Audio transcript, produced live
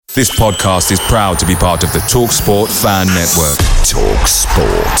This podcast is proud to be part of the TalkSport Fan Network.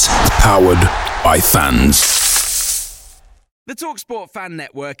 TalkSport. Powered by fans. The TalkSport Fan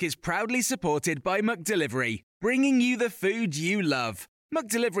Network is proudly supported by McDelivery, bringing you the food you love.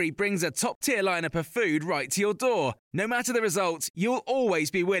 McDelivery brings a top-tier lineup of food right to your door. No matter the result, you'll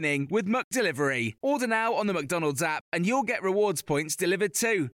always be winning with McDelivery. Order now on the McDonald's app and you'll get rewards points delivered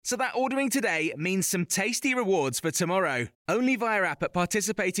too. So that ordering today means some tasty rewards for tomorrow. Only via app at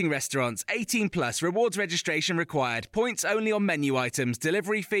participating restaurants. 18 plus. Rewards registration required. Points only on menu items.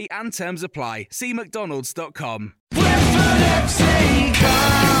 Delivery fee and terms apply. See mcdonalds.com. Brentford FC,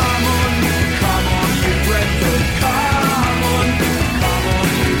 come on, you Brentford, come on.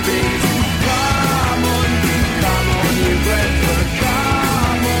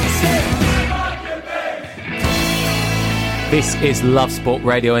 This is LoveSport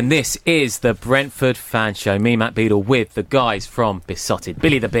Radio, and this is the Brentford Fan Show. Me, Matt Beadle, with the guys from Beesotted,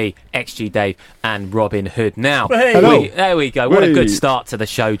 Billy the Bee, XG Dave, and Robin Hood. Now, there we go. What a good start to the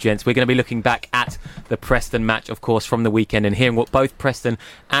show, gents. We're going to be looking back at the Preston match, of course, from the weekend, and hearing what both Preston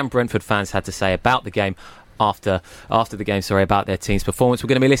and Brentford fans had to say about the game. After the game, about their team's performance. We're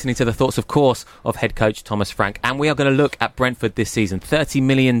going to be listening to the thoughts, of course, of head coach Thomas Frank, and we are going to look at Brentford this season. £30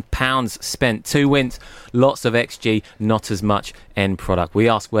 million spent, 2 wins, lots of XG, not as much end product. We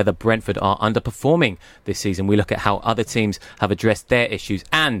ask whether Brentford are underperforming this season. We look at how other teams have addressed their issues,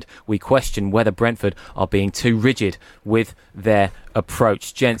 and we question whether Brentford are being too rigid with their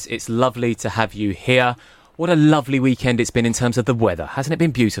approach. Gents, it's lovely to have you here. What a lovely weekend it's been in terms of the weather. Hasn't it been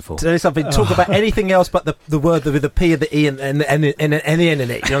beautiful? So something, talk about anything else but the word with the P and the E and the N in it. You know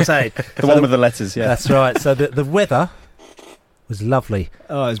what I'm saying? The one with the letters, yeah. That's right. So the weather was lovely.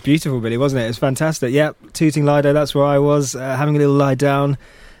 Oh, it was beautiful, Billy, wasn't it? It was fantastic. Yeah, Tooting Lido, that's where I was, having a little lie down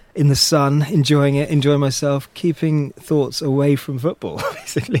in the sun, enjoying myself, keeping thoughts away from football,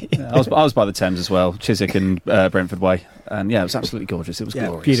 basically. Yeah, I was by the Thames as well, Chiswick and Brentford Way. And yeah, it was absolutely gorgeous. It was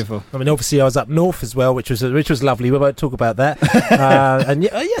glorious. Beautiful. I mean, obviously, I was up north as well, which was lovely. We won't talk about that. And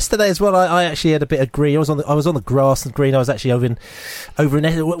yesterday as well, I actually had a bit of green. I was on the grass and green. I was actually over in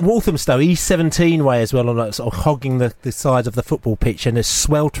Walthamstow, E17 way as well, on sort of hogging the sides of the football pitch, and it's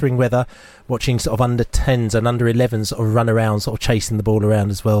sweltering weather. Watching sort of under 10s and under 11s sort of run around, sort of chasing the ball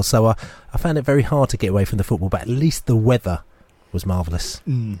around as well. So I found it very hard to get away from the football, but at least the weather was marvellous.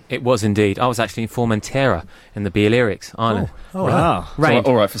 It was indeed. I was actually in Formentera in the Balearics Island. Oh wow. Rain,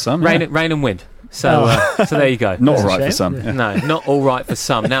 all right for some. Rain and wind. So there you go. Not all right for some. Yeah. No, not all right for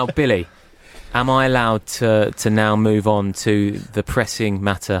some. Now, Billy, am I allowed to now move on to the pressing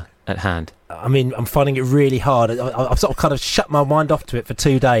matter at hand? I mean, I'm finding it really hard. I've sort of kind of shut my mind off to it for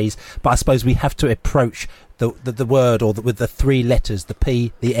 2 days, but I suppose we have to approach the word with the 3 letters, the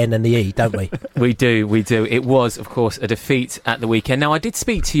P, the N and the E, don't we? We do. It was, of course, a defeat at the weekend. Now, I did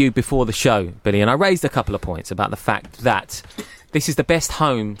speak to you before the show, Billy, and I raised a couple of points about the fact that this is the best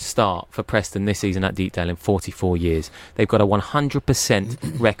home start for Preston this season at Deepdale in 44 years. They've got a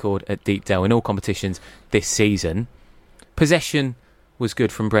 100% record at Deepdale in all competitions this season. Possession was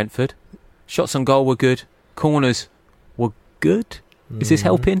good from Brentford. Shots on goal were good. Corners were good. Is this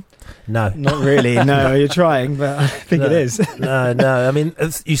helping? No. Not really. No, you're trying, but I think it is. No. I mean,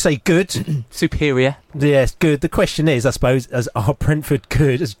 you say good. Superior. Yes, good. The question is, I suppose, are Brentford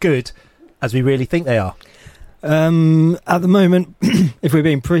as good as we really think they are? At the moment, if we're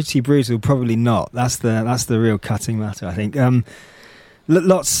being pretty brutal, probably not. That's the real cutting matter, I think.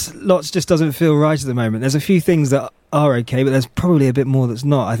 Lots just doesn't feel right at the moment. There's a few things that are okay, but there's probably a bit more that's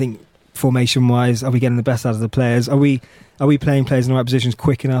not. I think formation-wise, are we getting the best out of the players? Are we playing players in the right positions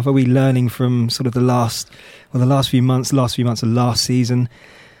quick enough? Are we learning from sort of the last few months of last season?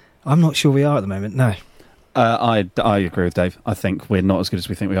 I'm not sure we are at the moment, no. I agree with Dave. I think we're not as good as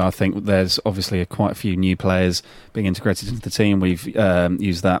we think we are. I think there's obviously quite a few new players being integrated into the team. We've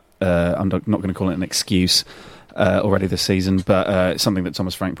used that, I'm not going to call it an excuse already this season, but it's something that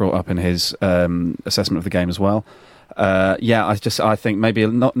Thomas Frank brought up in his assessment of the game as well. I think maybe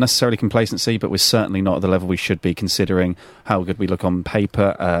not necessarily complacency, but we're certainly not at the level we should be, considering how good we look on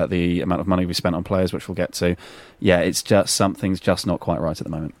paper, the amount of money we spent on players, which we'll get to. Yeah, it's just something's just not quite right at the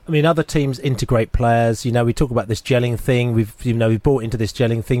moment. I mean, other teams integrate players. You know, we talk about this gelling thing. We've bought into this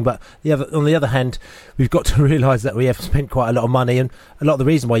gelling thing, but on the other hand, we've got to realise that we have spent quite a lot of money, and a lot of the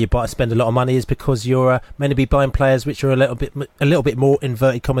reason why you spend a lot of money is because you're meant to be buying players which are a little bit more,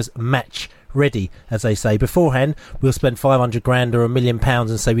 inverted commas, match ready, as they say. Beforehand, we'll spend 500 grand or £1 million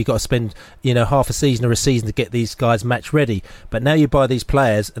and say we've got to spend half a season or a season to get these guys match ready. But now you buy these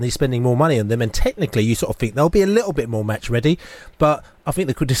players and you're spending more money on them, and technically you sort of think they'll be a little bit more match ready, but I think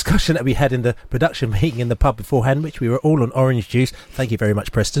the good discussion that we had in the production meeting in the pub beforehand, which we were all on orange juice. Thank you very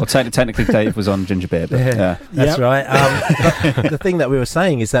much, Preston. Well, technically, Dave was on ginger beer, but that's right. But the thing that we were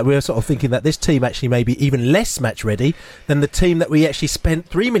saying is that we were sort of thinking that this team actually may be even less match ready than the team that we actually spent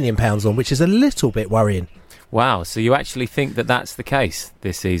 £3 million on, which is a little bit worrying. Wow, so you actually think that that's the case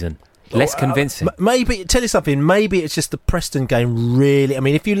this season? Less convincing. Maybe, tell you something, maybe it's just the Preston game really. I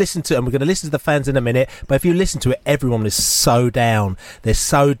mean, if you listen to it, and we're going to listen to the fans in a minute, but if you listen to it, everyone is so down. They're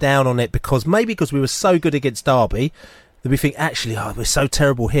so down on it because we were so good against Derby that we think, actually, we're so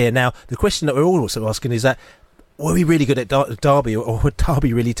terrible here. Now, the question that we're all also asking is that, were we really good at Derby or were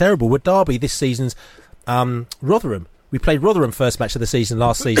Derby really terrible? Were Derby this season's Rotherham? We played Rotherham first match of the season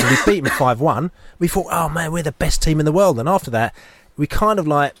last season. We beat them 5-1. We thought, oh man, we're the best team in the world. And after that, we kind of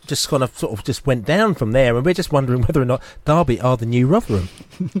just went down from there, and we're just wondering whether or not Derby are the new Rotherham.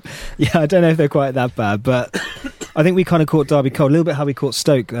 Yeah, I don't know if they're quite that bad, but I think we kind of caught Derby cold. A little bit how we caught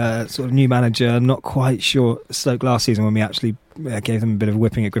Stoke, sort of new manager. I'm not quite sure Stoke last season when we actually gave them a bit of a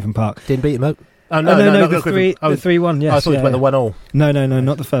whipping at Griffin Park. Didn't beat them out. The 3-1, yes. I thought it went the 1-1. No,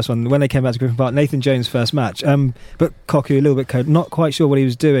 not the first one. When they came back to Griffin Park, Nathan Jones' first match. But Cocu, a little bit cold, not quite sure what he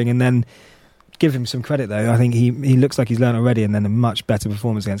was doing, and then give him some credit though. I think he looks like he's learned already, and then a much better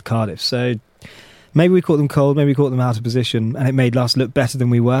performance against Cardiff. So maybe we caught them cold, maybe we caught them out of position, and it made us look better than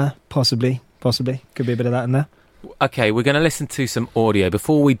we were. Possibly. Could be a bit of that in there. Okay, we're going to listen to some audio.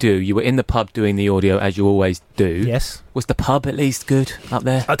 Before we do, you were in the pub doing the audio as you always do. Yes. Was the pub at least good up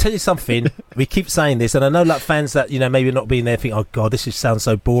there? I'll tell you something. We keep saying this, and I know like fans that maybe not being there think, oh God, this just sounds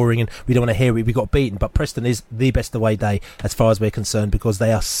so boring and we don't want to hear it. We got beaten. But Preston is the best away day as far as we're concerned because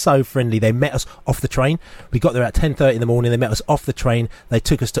they are so friendly. They met us off the train. We got there at 10:30 in the morning. They met us off the train. They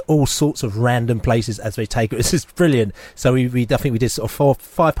took us to all sorts of random places as they take it. This is brilliant. So I think we did sort of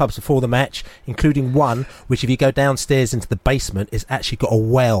 5 pubs before the match, including one which if you go downstairs into the basement, it's actually got a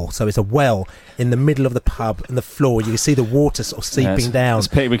well. So it's a well in the middle of the pub and the floor. You can see the water sort of seeping down. It's a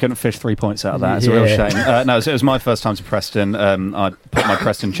pity we couldn't fish 3 points out of that. It's a real shame. No, it was my first time to Preston. I put my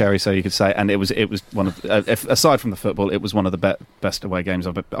Preston cherry, so you could say, and it was one of aside from the football, it was one of the best away games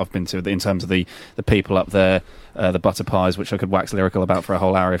I've been to in terms of the people up there. The butter pies, which I could wax lyrical about for a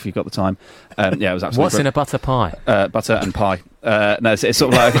whole hour if you've got the time. It was absolutely. What's in a butter pie? Butter and pie. No, it's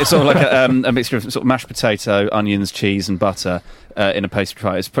sort of like a mixture of sort of mashed potato, onions, cheese, and butter in a pastry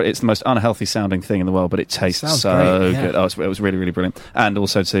pie. It's the most unhealthy sounding thing in the world, but it tastes so good. Oh, it was really, really brilliant. And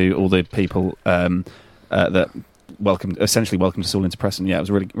also to all the people that essentially welcomed us all into Preston. Yeah, it was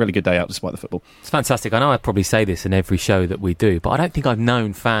a really, really good day out despite the football. It's fantastic. I know I probably say this in every show that we do, but I don't think I've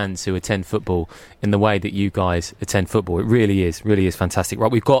known fans who attend football in the way that you guys attend football. It really is fantastic.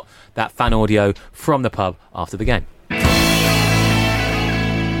 Right, we've got that fan audio from the pub after the game.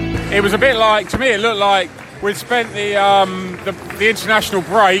 It was a bit like, to me, it looked like we'd spent the international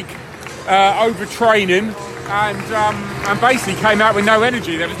break overtraining and basically came out with no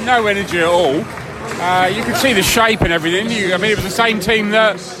energy. There was no energy at all. You could see the shape and everything. It was the same team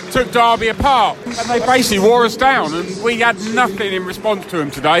that took Derby apart, and they basically wore us down. And we had nothing in response to them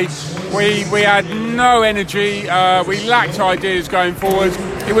today. We had no energy. We lacked ideas going forward.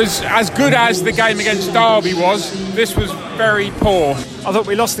 It was as good as the game against Derby was. This was very poor. I thought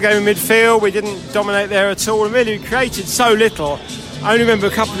we lost the game in midfield. We didn't dominate there at all, and really we created so little. I only remember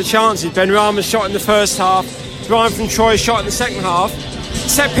a couple of chances. Ben Rama's shot in the first half. Brian from Troy shot in the second half.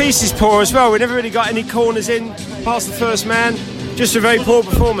 Set pieces poor as well. We never really got any corners in past the first man. Just a very poor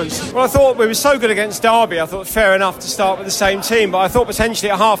performance. Well, I thought we were so good against Derby. I thought fair enough to start with the same team, but I thought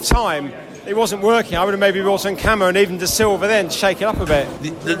potentially at half time it wasn't working. I would have maybe brought on Camera and even De Silva then to shake it up a bit.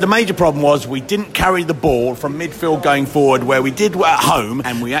 The major problem was we didn't carry the ball from midfield going forward where we did at home,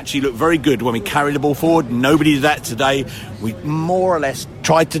 and we actually looked very good when we carried the ball forward. Nobody did that today. We more or less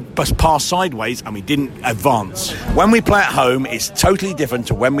tried to pass sideways and we didn't advance. When we play at home, it's totally different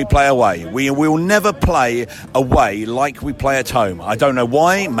to when we play away. We will never play away like we play at home. I don't know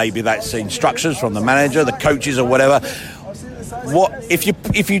why. Maybe that's instructions from the manager, the coaches or whatever. What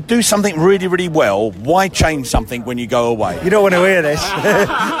if you do something really, really well, why change something when you go away? You don't want to hear this.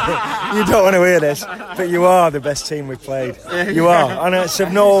 You don't want to hear this, but you are the best team we've played. You are, and it's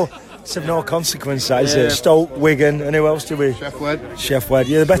of no consequence, that is it. Stoke, Wigan, and who else do we? Chef Wed.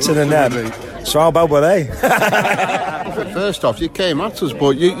 You're better than them. So how bad were they? First off, you came at us,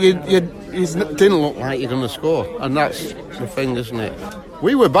 but you didn't look like you're going to score, and that's the thing, isn't it?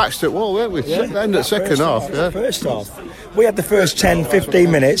 We were backed at wall, weren't we? End at second half. First half. We had the first 10-15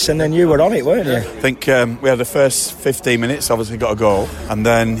 minutes and then you were on it, weren't you? I think we had the first 15 minutes, obviously got a goal, and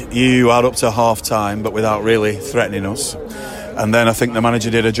then you are up to half time but without really threatening us. And then I think the manager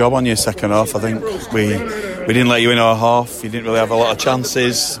did a job on you second half. I think we didn't let you in our half. You didn't really have a lot of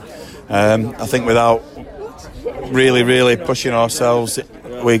chances. I think without really pushing ourselves,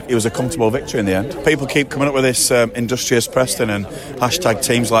 it was a comfortable victory in the end. People keep coming up with this industrious Preston and hashtag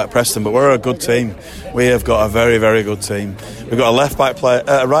teams like Preston, but we're a good team. We have got a very, very good team. We've got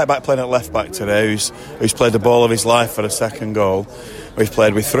a right back playing at left back today who's played the ball of his life for the second goal. We've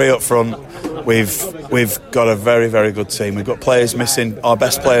played with 3 up front. We've got a very, very good team. We've got players missing. Our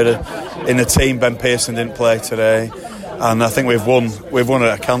best player in the team, Ben Pearson, didn't play today. And I think we've won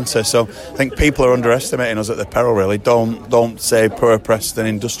at a canter. So I think people are underestimating us at their peril. Really, don't say poor Preston,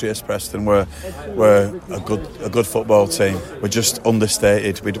 industrious Preston. We're a good football team. We're just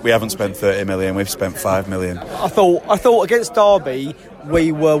understated. We haven't spent 30 million. We've spent 5 million. I thought against Derby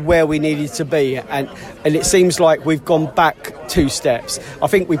we were where we needed to be, and it seems like we've gone back 2 steps. I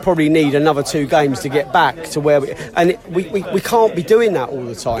think we probably need another 2 games to get back to where we can't be doing that all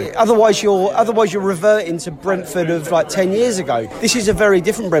the time. Otherwise you're reverting to Brentford of like 10 years ago. This is a very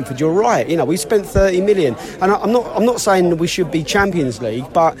different Brentford. You're right. We spent 30 million, and I'm not saying that we should be Champions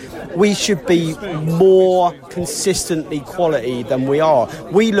League, but we should be more consistently quality than we are.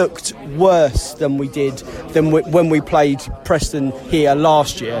 We looked worse than we did when we played Preston here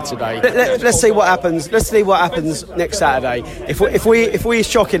last year today. Let's see what happens. Let's see what happens next Saturday. If we're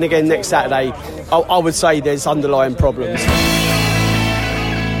shocking again next Saturday, I would say there's underlying problems.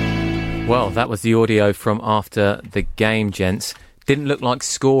 Well, that was the audio from after the game, gents. Didn't look like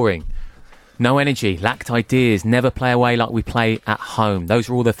scoring. No energy, lacked ideas, never play away like we play at home. Those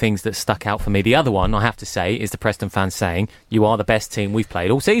are all the things that stuck out for me. The other one, I have to say, is the Preston fans saying, you are the best team we've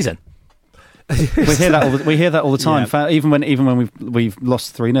played all season. We hear that all the time. Yeah. Even when we've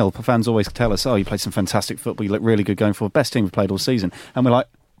lost 3-0, fans always tell us, "Oh, you played some fantastic football. You look really good going forward. Best team we've played all season." And we're like,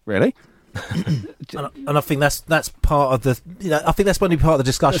 "Really?" and I think that's part of the. I think that's only part of the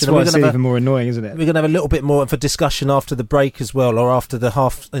discussion. That's why it's even more annoying, isn't it? We're going to have a little bit more of a discussion after the break as well, or after the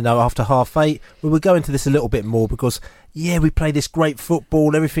half. After 8:30, we will go into this a little bit more because. Yeah, we play this great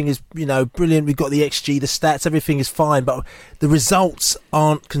football. Everything is, brilliant. We've got the XG, the stats. Everything is fine, but the results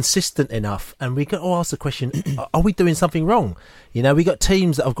aren't consistent enough. And we got to ask the question: are we doing something wrong? We got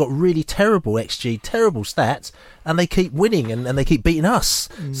teams that have got really terrible XG, terrible stats, and they keep winning and they keep beating us.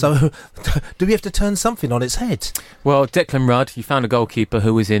 So, do we have to turn something on its head? Well, Declan Rudd, you found a goalkeeper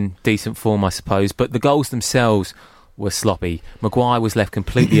who was in decent form, I suppose, but the goals themselves were sloppy. Maguire was left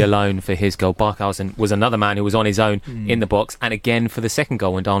completely alone for his goal. Barkhausen was another man who was on his own in the box, and again for the second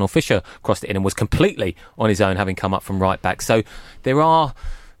goal when Darnell Fisher crossed it in and was completely on his own, having come up from right back. So there are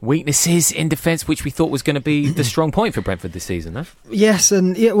weaknesses in defence, which we thought was going to be the strong point for Brentford this season, though. Yes,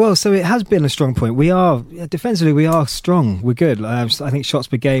 and so it has been a strong point. We are defensively, we are strong. We're good. I think shots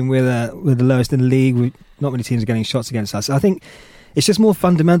per game we're the lowest in the league. Not many teams are getting shots against us. I think it's just more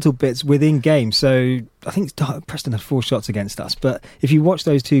fundamental bits within game. So I think Preston had 4 shots against us, but if you watch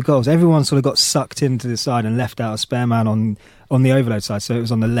those 2 goals, everyone sort of got sucked into the side and left out a spare man on the overload side. So it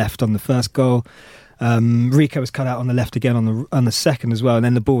was on the left on the first goal. Rico was cut out on the left again on the second as well, and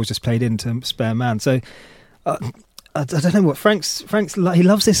then the ball was just played into spare man. So I don't know what Frank's he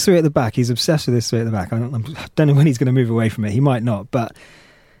loves this 3 at the back. He's obsessed with this 3 at the back. I don't know when he's going to move away from it. He might not, but.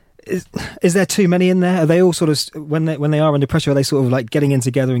 Is there too many in there? Are they all sort of when they are under pressure? Are they sort of like getting in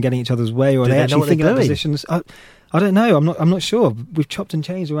together and getting each other's way, or are they actually thinking about positions? I don't know. I'm not sure. We've chopped and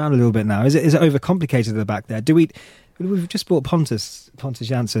changed around a little bit now. Is it overcomplicated at the back there? We've just bought Pontus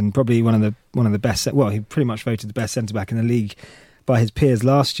Jansson, probably one of the best. Well, he pretty much voted the best centre back in the league by his peers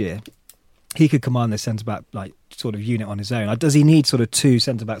last year. He could command this centre back sort of unit on his own. Does he need sort of 2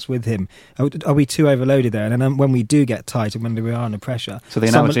 centre backs with him? Are we too overloaded there? And then when we do get tight and when we are under pressure, so the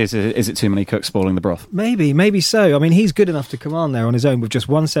analogy is it too many cooks spoiling the broth? Maybe so. I mean, he's good enough to command there on his own with just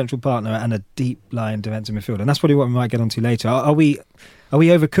one central partner and a deep line defensive midfielder, and that's probably what we might get onto later. Are we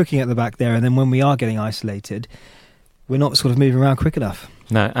overcooking at the back there? And then when we are getting isolated, we're not sort of moving around quick enough.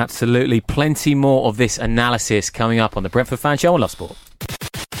 No, absolutely. Plenty more of this analysis coming up on the Brentford Fan Show on LoveSport.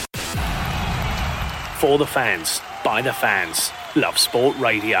 For the fans, by the fans, LoveSport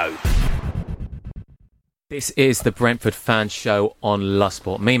Radio. This is the Brentford Fan Show on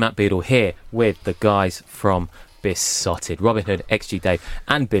LoveSport. Me, Matt Beadle, here with the guys from Beesotted, Robin Hood, XG Dave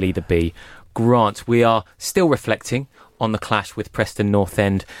and Billy the Bee Grant. We are still reflecting on the clash with Preston North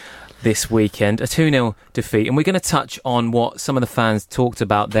End this weekend, a 2-0 defeat, and we're going to touch on what some of the fans talked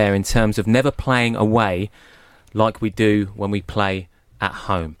about there in terms of never playing away like we do when we play at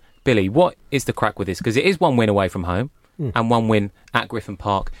home. Billy, what is the crack with this? Because it is 1 win away from home and 1 win at Griffin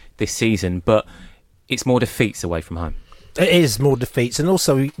Park this season, but it's more defeats away from home. It is more defeats, and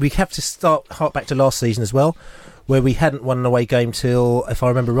also we have to hark back to last season as well. where we hadn't won an away game till, if I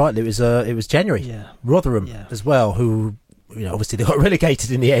remember rightly, it was January. Yeah. Rotherham as well, who, obviously they got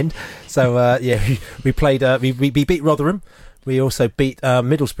relegated in the end. So we played. We beat Rotherham. We also beat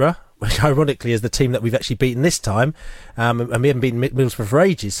Middlesbrough, which ironically is the team that we've actually beaten this time, and we haven't beaten Middlesbrough for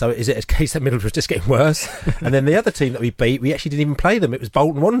ages. So is it a case that Middlesbrough's just getting worse? And then the other team that we beat, we actually didn't even play them. It was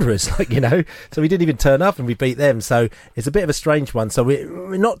Bolton Wanderers, so we didn't even turn up and we beat them. So it's a bit of a strange one. So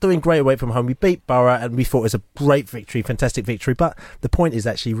we're not doing great away from home. We beat Borough and we thought it was a great victory, fantastic victory. But the point is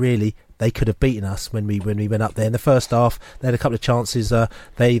actually really they could have beaten us when we went up there in the first half. They had a couple of chances.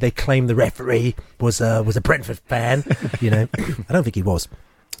 They claimed the referee was a Brentford fan. I don't think he was.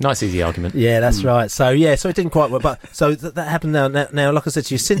 Nice easy argument. Yeah, that's right. So it didn't quite work. But so that happened now. Now, like I said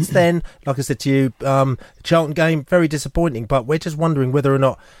to you, since then, the Charlton game, very disappointing. But we're just wondering whether or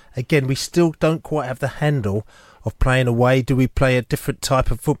not, again, we still don't quite have the handle of playing away. Do we play a different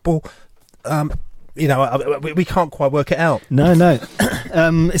type of football? We can't quite work it out. No.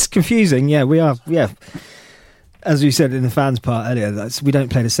 It's confusing. Yeah, we are. Yeah. As we said in the fans part earlier, we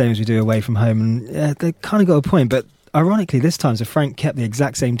don't play the same as we do away from home. And they kind of got a point. But ironically, this time, so Frank kept the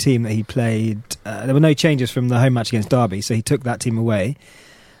exact same team that he played. There were no changes from the home match against Derby, so he took that team away.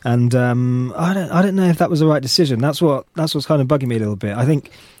 And I don't know if that was the right decision. That's what's kind of bugging me a little bit. I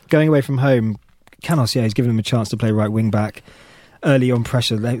think going away from home, Canos, he's given him a chance to play right wing back. Early on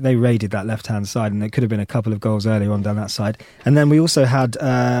pressure, they raided that left-hand side, and there could have been a couple of goals earlier on down that side. And then we also had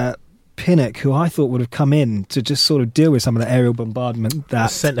Pinnock, who I thought would have come in to just sort of deal with some of the aerial bombardment.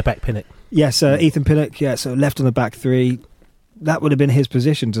 That centre-back Pinnock. Yes, Ethan Pinnock, so left on the back three. That would have been his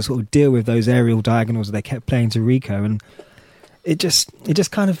position to sort of deal with those aerial diagonals that they kept playing to Rico, and it just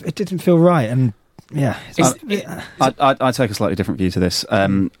kind of, it didn't feel right. And yeah, I take a slightly different view to this.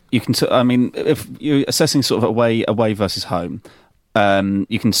 You can, if you're assessing sort of away versus home,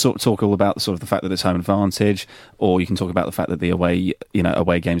 you can sort of talk all about the fact that it's home advantage, or you can talk about the fact that the away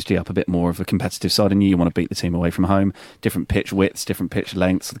games gee up a bit more of a competitive side in you. You want to beat the team away from home. Different pitch widths, different pitch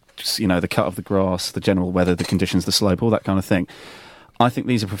lengths, the cut of the grass, the general weather, the conditions, the slope, all that kind of thing. I think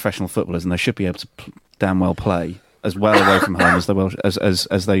these are professional footballers, and they should be able to damn well play as well away from home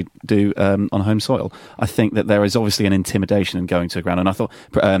as they do on home soil. I think that there is obviously an intimidation in going to a ground, and I thought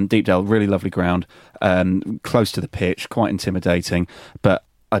Deepdale, really lovely ground, close to the pitch, quite intimidating. But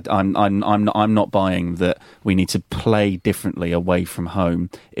I'm not buying that we need to play differently away from home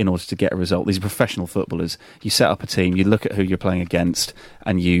in order to get a result. These are professional footballers. You set up a team, you look at who you're playing against,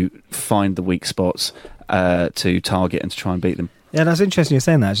 and you find the weak spots to target and to try and beat them. Yeah, that's interesting you're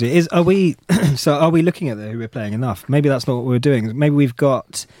saying that, actually. Are we looking at who we're playing enough? Maybe that's not what we're doing. Maybe we've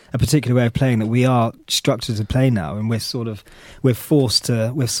got a particular way of playing that we are structured to play now, and we're forced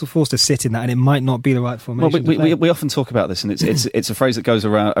to sit in that, and it might not be the right formation. Well, we often talk about this, and it's a phrase that goes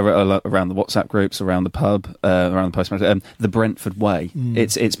around the WhatsApp groups, around the pub, around the Post-Preston, the Brentford way.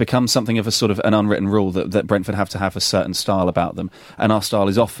 It's become something of a sort of an unwritten rule that Brentford have to have a certain style about them, and our style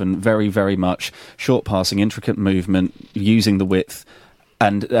is often very, very much short passing, intricate movement, using the width.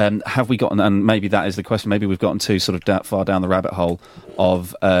 And have we gotten, and maybe that is the question, maybe we've gotten too sort of far down the rabbit hole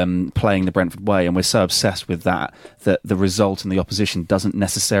of playing the Brentford way, and we're so obsessed with that the result and the opposition doesn't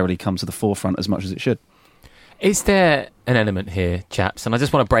necessarily come to the forefront as much as it should. Is there an element here, chaps, and I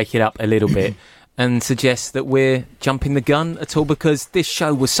just want to break it up a little bit and suggest that we're jumping the gun at all, because this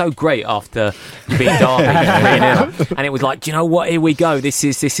show was so great after you beat Derby 3-0, and it was like, do you know what, here we go, this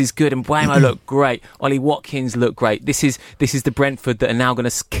is good, and Buemo looked great, Ollie Watkins looked great, this is the Brentford that are now going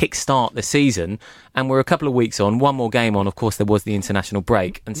to kick-start the season, and we're a couple of weeks on, one more game on, of course there was the international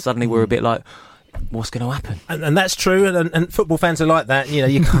break, and suddenly we're a bit like, what's going to happen? And that's true, and football fans are like that,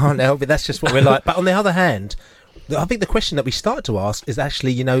 you can't help it, that's just what we're like. But on the other hand, I think the question that we start to ask is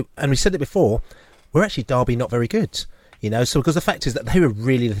actually, and we said it before, we're actually Derby not very good, so because the fact is that they were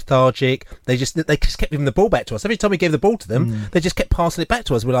really lethargic. They just kept giving the ball back to us. Every time we gave the ball to them, they just kept passing it back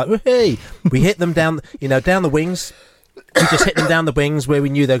to us. We're like, hey, we hit them down the wings. We just hit them down the wings where we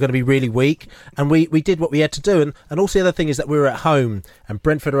knew they were going to be really weak, and we did what we had to do. And also the other thing is that we were at home, and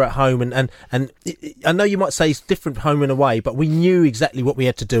Brentford are at home, and I know you might say it's different home and away, but we knew exactly what we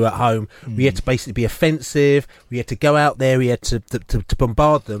had to do at home. We had to basically be offensive. We had to go out there. We had to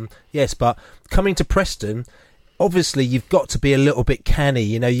bombard them. Yes, but coming to Preston, obviously you've got to be a little bit canny.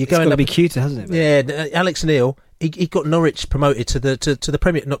 You're going got to be cuter, hasn't it? Yeah, Alex Neil, he got Norwich promoted to the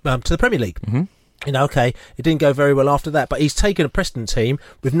Premier League. Mm-hmm. Okay, it didn't go very well after that, but he's taken a Preston team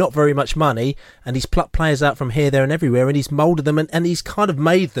with not very much money, and he's plucked players out from here, there and everywhere, and he's moulded them, and he's kind of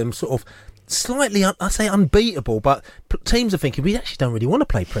made them sort of slightly, I say unbeatable, but teams are thinking we actually don't really want to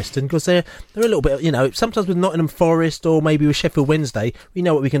play Preston because they're a little bit, sometimes with Nottingham Forest or maybe with Sheffield Wednesday, we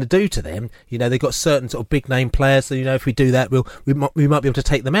know what we're going to do to them. They've got certain sort of big name players, so if we do that, we might be able to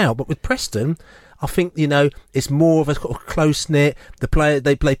take them out. But with Preston, I think it's more of a sort of close knit. The player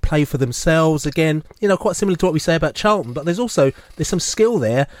they play for themselves again. Quite similar to what we say about Charlton. But there's some skill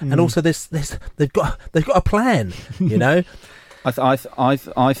there, and also they've got a plan.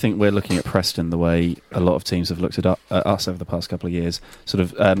 I think we're looking at Preston the way a lot of teams have looked at us over the past couple of years, sort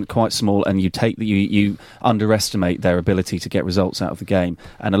of quite small, and you underestimate their ability to get results out of the game.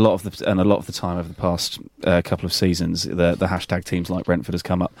 And a lot of the time over the past couple of seasons, the hashtag teams like Brentford has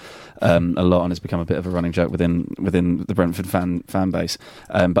come up a lot and has become a bit of a running joke within the Brentford fan base.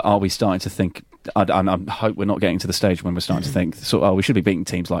 But are we starting to think? I hope we're not getting to the stage when we're starting to think, we should be beating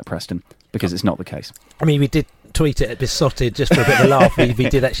teams like Preston, because it's not the case. I mean, we did tweet it at Beesotted just for a bit of a laugh. We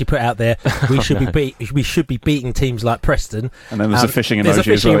did actually put out there we should be beating teams like Preston. And then there's a fishing emoji. There's a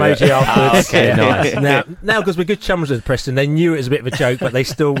fishing emoji afterwards. Okay, nice. Now because we're good chums with Preston, they knew it was a bit of a joke, but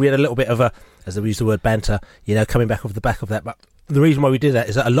we had a little bit of a, as they use the word, banter, coming back off the back of that. But the reason why we did that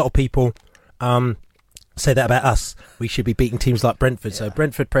is that a lot of people say that about us. We should be beating teams like Brentford. So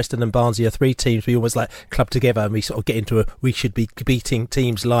Brentford, Preston and Barnsley are three teams we always club together, and we sort of get into we should be beating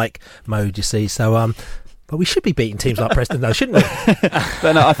teams like Mode, you see. So but we should be beating teams like Preston, though, shouldn't we?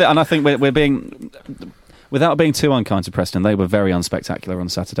 But no, I think we're being, without being too unkind to Preston, they were very unspectacular on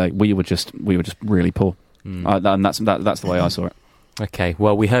Saturday. We were just really poor, and that's the way I saw it. Okay,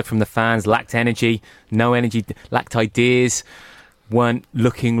 well, we heard from the fans, lacked energy, no energy, lacked ideas, weren't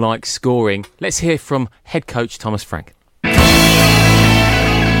looking like scoring. Let's hear from head coach Thomas Frank.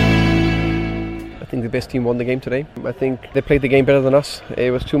 I think the best team won the game today. I think they played the game better than us.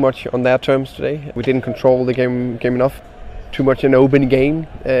 It was too much on their terms today. We didn't control the game enough. Too much an open game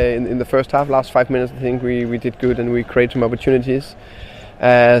in the first half. Last 5 minutes, I think we did good and we created some opportunities.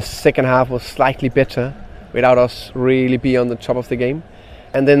 Second half was slightly better without us really be on the top of the game.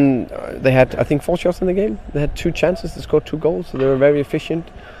 And then they had, I think, 4 shots in the game. They had 2 chances to score 2 goals, so they were very efficient.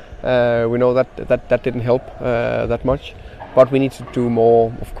 We know that didn't help that much. But we need to do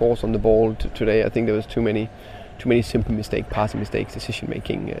more, of course, on the ball today. I think there was too many simple mistakes, passing mistakes,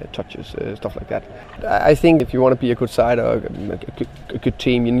 decision-making, touches, stuff like that. I think if you want to be a good side or a good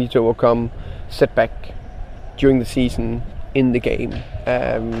team, you need to overcome setback during the season in the game.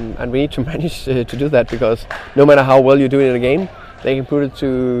 And we need to manage to do that, because no matter how well you're doing in a game, they can put it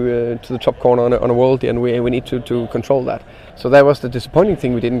to the top corner on a worldie, and we need to control that. So that was the disappointing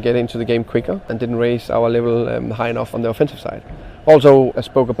thing. We didn't get into the game quicker and didn't raise our level high enough on the offensive side. Also, I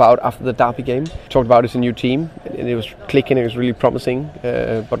spoke about after the Derby game, talked about it's a new team, and it was clicking, it was really promising,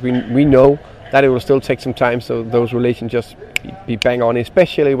 but we know that it will still take some time, so those relations just be bang on,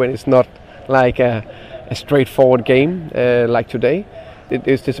 especially when it's not like a straightforward game like today. It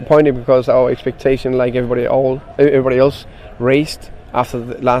is disappointing because our expectation, like everybody else, raised after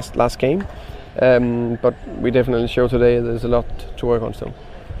the last game. But we definitely show today there's a lot to work on still.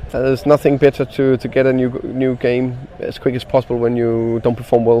 There's nothing better to get a new game as quick as possible when you don't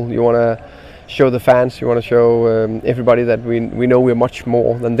perform well. You want to show the fans, you want to show everybody that we know we're much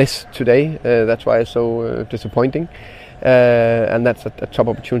more than this today. That's why it's so disappointing. And that's a top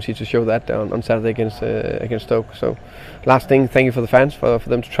opportunity to show that on Saturday against Stoke. So last thing, thank you for the fans, for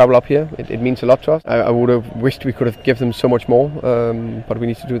them to travel up here. It means a lot to us. I would have wished we could have given them so much more, but we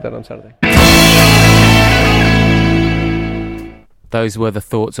need to do that on Saturday. Those were the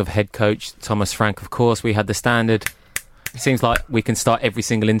thoughts of head coach Thomas Frank. Of course, we had the standard. It seems like we can start every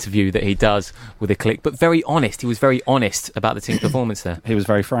single interview that he does with a click, but very honest. He was very honest about the team's performance there. He was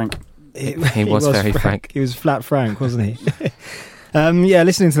very frank. He was very frank. He was flat frank, wasn't he? Yeah,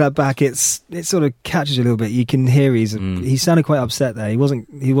 listening to that back, it sort of catches you a little bit. You can hear he sounded quite upset there. He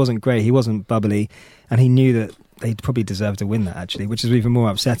wasn't great. He wasn't bubbly, and he knew that they probably deserved to win that, actually, which is even more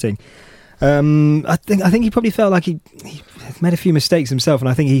upsetting. I think he probably felt like he made a few mistakes himself, and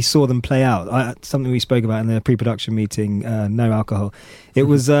I think he saw them play out. Something we spoke about in the pre-production meeting, no alcohol. It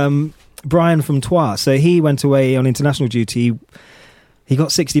was Brian from Troyes. So he went away on international duty. He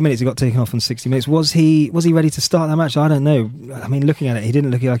got 60 minutes. He got taken off on 60 minutes. Was he ready to start that match? I don't know. I mean, looking at it, he didn't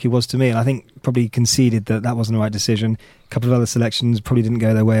look like he was to me, and I think probably conceded that wasn't the right decision. A couple of other selections probably didn't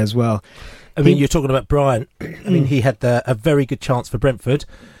go their way as well. I mean, you're talking about Brian. I mean, he had a very good chance for Brentford.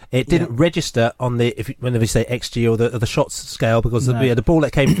 It didn't register on when they say XG or the shots scale, because the ball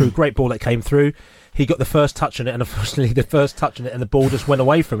that came through, great ball that came through. he got the first touch on it, and unfortunately the first touch on it, and the ball just went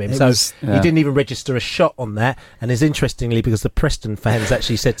away from him. He didn't even register a shot on that. And it's interestingly because the Preston fans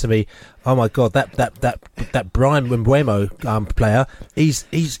actually said to me, "Oh my God, that Brian Mbeumo player, he's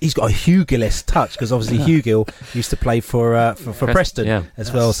got a Hugill-esque touch," because obviously Hugill used to play for Preston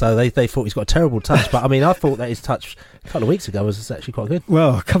as well. So they thought he's got a terrible touch. But I mean, I thought that his touch a couple of weeks ago was actually quite good.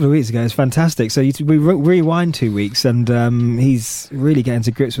 Well, a couple of weeks ago, it's fantastic. So we rewind 2 weeks, and he's really getting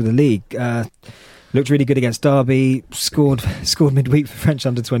to grips with the league. Looked really good against Derby. Scored midweek for French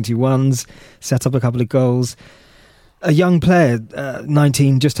under-21s. Set up a couple of goals. A young player,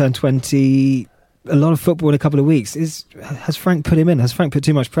 19, just turned 20. A lot of football in a couple of weeks. Has Frank put him in? Has Frank put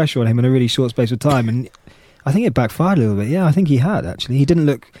too much pressure on him in a really short space of time? And I think it backfired a little bit. Yeah, I think he had, actually. He didn't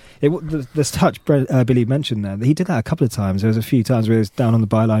look... The touch Billy mentioned there, he did that a couple of times. There was a few times where he was down on the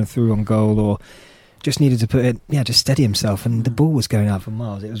byline, through on goal, or just needed to put it... Yeah, just steady himself, and the ball was going out for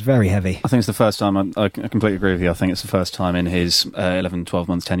miles. It was very heavy. I think it's the first time... I completely agree with you. I think it's the first time in his 11, 12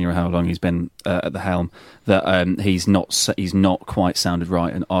 months tenure, or how long he's been at the helm, that he's not quite sounded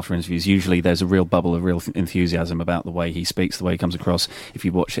right after interviews. Usually there's a real bubble of real enthusiasm about the way he speaks, the way he comes across. If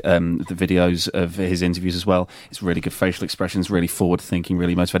you watch the videos of his interviews as well, it's really good facial expressions, really forward-thinking,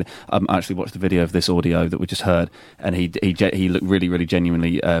 really motivated. I actually watched the video of this audio that we just heard, and he looked really, really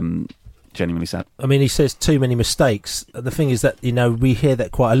genuinely sad. I mean, he says too many mistakes. The thing is that, we hear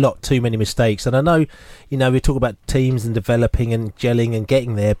that quite a lot, too many mistakes. And I know, we talk about teams and developing and gelling and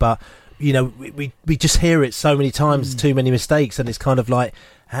getting there, but we just hear it so many times, too many mistakes, and it's kind of like,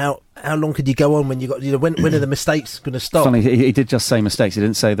 how long could you go on when you got, when are the mistakes going to stop? Funny, he did just say mistakes. He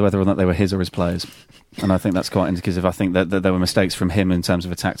didn't say whether or not they were his or his players, and I think that's quite indicative. I think that there were mistakes from him in terms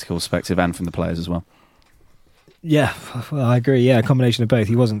of a tactical perspective and from the players as well. Yeah, well, I agree. Yeah, a combination of both.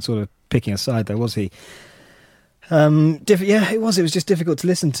 He wasn't sort of picking a side, though, was he? It was just difficult to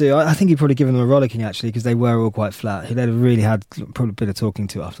listen to. I think he'd probably given them a rollicking, actually, because they were all quite flat. He really had probably a bit of talking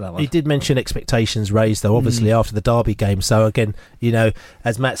to after that one. He did mention expectations raised, though, obviously, after the Derby game. So, again,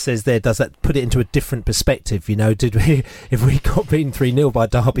 as Matt says there, does that put it into a different perspective? If we got beaten 3-0 by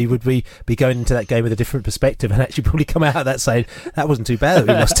Derby, would we be going into that game with a different perspective and actually probably come out of that saying, that wasn't too bad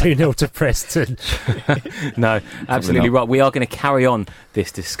that we lost 2-0 to Preston? No, absolutely right. We are going to carry on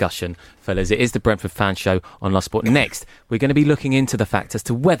this discussion, fellas. It is the Brentford Fan Show on LoveSport. Next, we're going to be looking into the fact as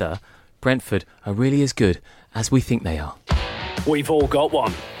to whether Brentford are really as good as we think they are. We've all got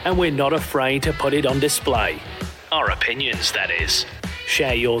one, and we're not afraid to put it on display. Our opinions, that is.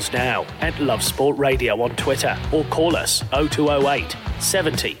 Share yours now at LoveSport Radio on Twitter, or call us 0208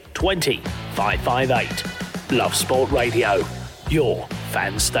 70 20 558. LoveSport Radio, your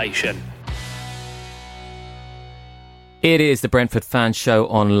fan station. It is the Brentford Fan Show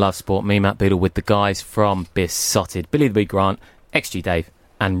on LoveSport. Me, Matt Beadle, with the guys from Beesotted, Billy the Big Grant, XG Dave,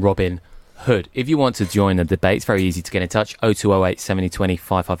 and Robin Hood. If you want to join the debate, it's very easy to get in touch. 0208 70 20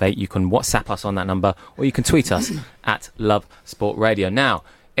 558. You can WhatsApp us on that number, or you can tweet us at LoveSport Radio. Now,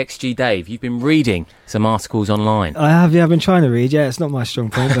 XG Dave, you've been reading some articles online. I have, yeah, I've been trying to read. Yeah, it's not my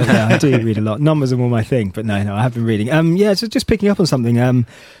strong point, but yeah, I do read a lot. Numbers are more my thing, but no, I have been reading. So just picking up on something.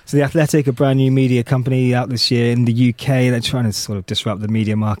 So The Athletic, a brand new media company out this year in the UK, they're trying to sort of disrupt the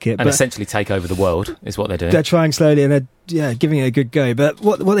media market. And essentially take over the world, is what they're doing. They're trying slowly, and they're giving it a good go. But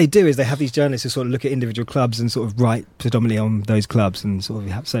what they do is they have these journalists who sort of look at individual clubs and sort of write predominantly on those clubs. And sort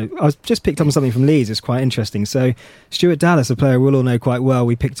of so I was just picked up on something from Leeds. It's quite interesting. So Stuart Dallas, a player we'll all know quite well,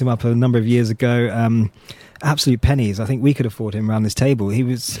 we picked him up a number of years ago. Absolute pennies. I think we could afford him around this table. He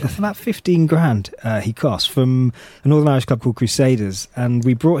was about 15 grand he cost, from a Northern Irish club called Crusaders, and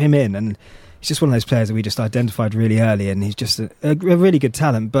we brought him in, and he's just one of those players that we just identified really early, and he's just a really good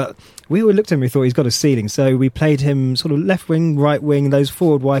talent. But we all looked at him and we thought he's got a ceiling, so we played him sort of left wing, right wing, those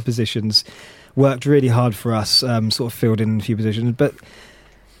forward wide positions. Worked really hard for us, sort of filled in a few positions, but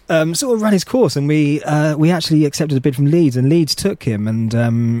sort of ran his course, and we actually accepted a bid from Leeds, and Leeds took him,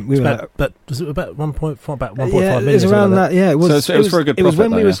 and we were but was it about 1.4 million? It was around that. Yeah, it was. So it was for a good profit. It was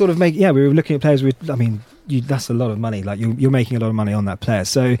when we were yeah. sort of making. Yeah, we were looking at players. That's a lot of money. Like you're making a lot of money on that player.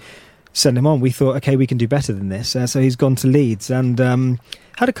 So send him on. We thought, okay, we can do better than this. So he's gone to Leeds and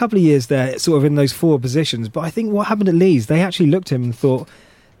had a couple of years there, sort of in those forward positions. But I think what happened at Leeds, they actually looked at him and thought,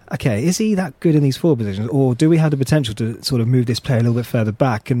 okay, is he that good in these forward positions, or do we have the potential to sort of move this player a little bit further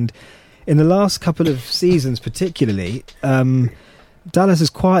back? And in the last couple of seasons, particularly, Dallas has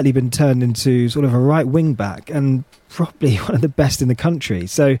quietly been turned into sort of a right wing back, and probably one of the best in the country.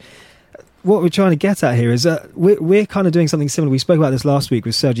 So what we're trying to get at here is that we're kind of doing something similar. We spoke about this last week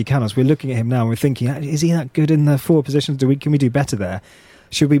with Sergi Canos. We're looking at him now and we're thinking, is he that good in the forward positions? Can we do better there?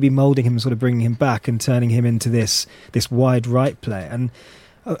 Should we be moulding him and sort of bringing him back and turning him into this wide right player? And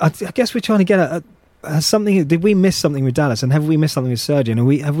I guess we're trying to get at did we miss something with Dallas, and have we missed something with Sergio?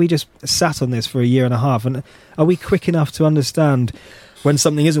 And have we just sat on this for a year and a half? And are we quick enough to understand when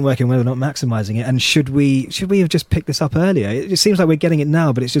something isn't working, whether we're not maximising it? And should we have just picked this up earlier? It just seems like we're getting it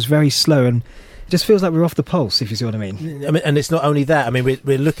now, but it's just very slow, and it just feels like we're off the pulse, if you see what I mean. And it's not only that. I mean,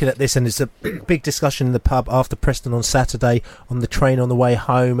 we're looking at this, and it's a big discussion in the pub after Preston on Saturday, on the train on the way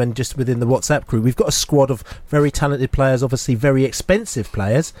home, and just within the WhatsApp group. We've got a squad of very talented players, obviously very expensive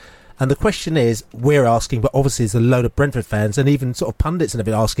players. And the question is, we're asking, but obviously there's a load of Brentford fans and even sort of pundits and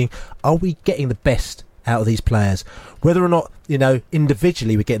everything asking, are we getting the best out of these players? Whether or not,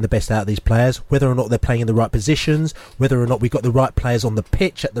 individually we're getting the best out of these players, whether or not they're playing in the right positions, whether or not we've got the right players on the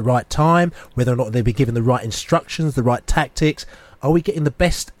pitch at the right time, whether or not they've been given the right instructions, the right tactics, are we getting the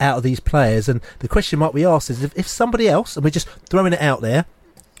best out of these players? And the question might be asked is, if somebody else, and we're just throwing it out there,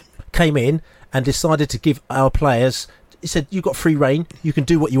 came in and decided to give our players, he said, you've got free reign, you can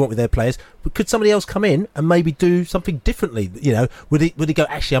do what you want with their players, but could somebody else come in and maybe do something differently? Would he go,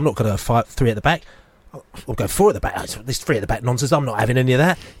 actually, I'm not going to fight 3 at the back, I'll go 4 at the back. This 3 at the back nonsense, I'm not having any of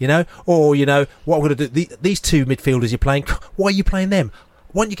that, Or, what I'm going to do, these 2 midfielders you're playing, why are you playing them?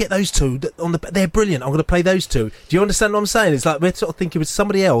 Why don't you get those 2 on they're brilliant, I'm going to play those 2. Do you understand what I'm saying? It's like we're sort of thinking, would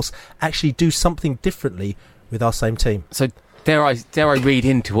somebody else actually do something differently with our same team? So dare I read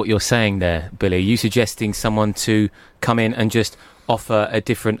into what you're saying there, Billy? Are you suggesting someone to come in and just offer a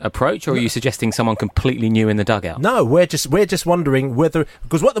different approach, or are you suggesting someone completely new in the dugout? No, we're just wondering whether,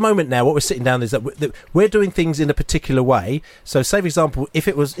 because at the moment now what we're sitting down is that we're doing things in a particular way. So say for example,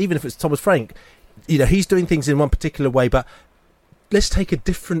 even if it's Thomas Frank, he's doing things in one particular way, but let's take a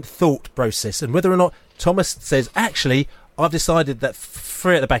different thought process, and whether or not Thomas says, actually, I've decided that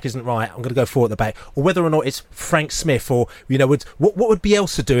 3 at the back isn't right, I'm going to go 4 at the back, or whether or not it's Frank Smith, or what would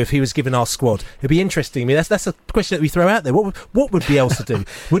Bielsa do if he was given our squad? It'd be interesting. I mean, that's a question that we throw out there. What would Bielsa do?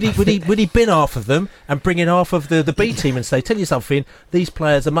 Would he bin half of them and bring in half of the B team and say, tell you something, these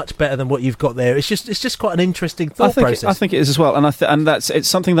players are much better than what you've got there? It's just quite an interesting thought process. I think it is as well, and it's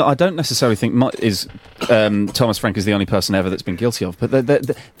something that I don't necessarily think is Thomas Frank is the only person ever that's been guilty of, but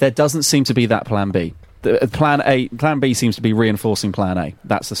there doesn't seem to be that plan B. Plan B seems to be reinforcing Plan A.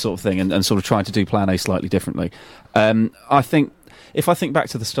 That's the sort of thing, and sort of trying to do Plan A slightly differently. I think if I think back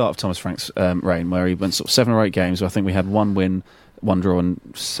to the start of Thomas Frank's reign, where he went sort of 7 or 8 games, where I think we had 1 win, 1 draw, and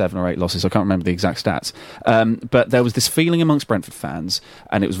 7 or 8 losses. I can't remember the exact stats, but there was this feeling amongst Brentford fans,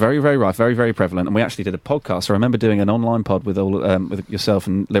 and it was very, very rife, very, very prevalent. And we actually did a podcast. I remember doing an online pod with with yourself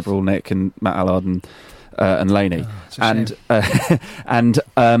and Liberal Nick and Matt Allard and Laney, and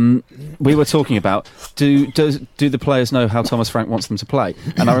we were talking about do the players know how Thomas Frank wants them to play?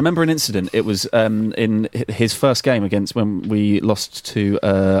 And I remember an incident. It was in his first game when we lost to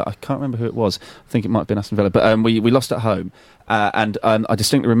I can't remember who it was. I think it might have been Aston Villa, but we lost at home. And I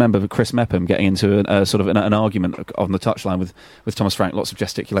distinctly remember Chris Mepham getting into an argument on the touchline with Thomas Frank. Lots of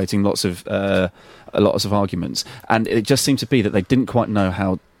gesticulating, lots of arguments, and it just seemed to be that they didn't quite know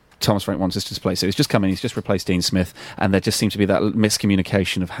how Thomas Frank wants us to play. So he's just come in, he's just replaced Dean Smith, and there just seemed to be that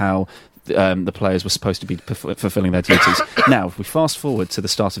miscommunication of how the players were supposed to be fulfilling their duties. Now, if we fast forward to the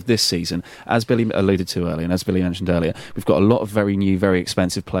start of this season, as Billy alluded to earlier, and as Billy mentioned earlier, we've got a lot of very new, very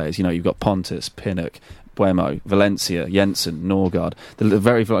expensive players. You've got Pontus, Pinnock, Buemo, Valencia, Jensen, Norgard, the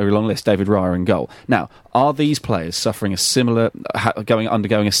very, very long list, David Raya in goal. Now, are these players suffering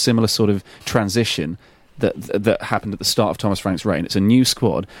undergoing a similar sort of transition that happened at the start of Thomas Frank's reign? It's a new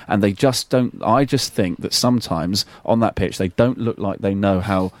squad, and they just don't. I just think that sometimes on that pitch they don't look like they know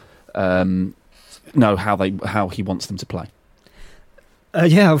how he wants them to play.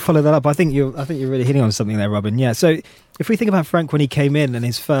 I'll follow that up. I think you're really hitting on something there, Robin. Yeah. So if we think about Frank when he came in and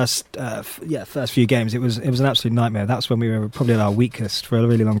his first few games, it was an absolute nightmare. That's when we were probably at our weakest for a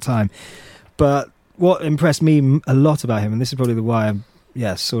really long time. But what impressed me a lot about him, and this is probably why I'm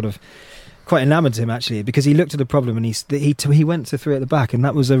sort of quite enamoured to him actually, because he looked at the problem and he went to 3 at the back, and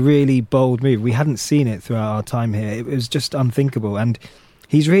that was a really bold move. We hadn't seen it throughout our time here. It was just unthinkable, and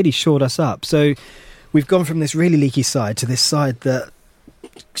he's really shored us up. So we've gone from this really leaky side to this side that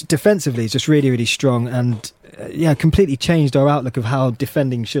defensively is just really, really strong, and completely changed our outlook of how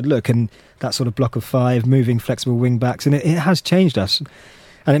defending should look, and that sort of block of 5, moving flexible wing backs, and it has changed us,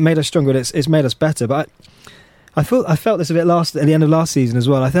 and it made us stronger. It's made us better. But I felt this a bit at the end of last season as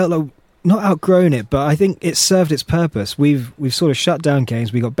well. I felt like not outgrown it, but I think it served its purpose. We've sort of shut down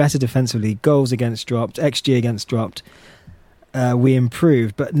games. We got better defensively. Goals against dropped. XG against dropped. We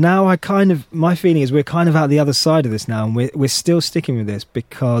improved. But now my feeling is we're kind of out the other side of this now, and we're still sticking with this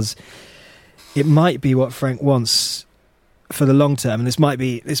because it might be what Frank wants for the long term, and this might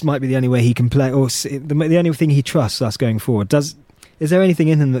be the only way he can play, or the only thing he trusts us going forward. Is there anything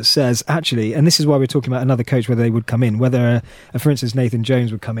in him that says, actually, and this is why we're talking about another coach, whether they would come in, whether, for instance, Nathan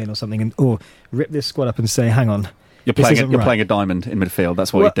Jones would come in or something, or rip this squad up and say, hang on, You're playing a diamond in midfield.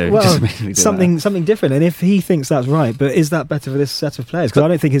 That's what you do. Well, Just immediately do something different. And if he thinks that's right, but is that better for this set of players? Because I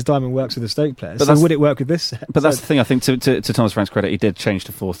don't think his diamond works with the Stoke players. But so would it work with this set? But that's the thing. I think to Thomas Frank's credit, he did change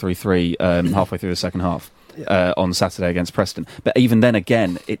to 4-3-3 halfway through the second half. On Saturday against Preston. But even then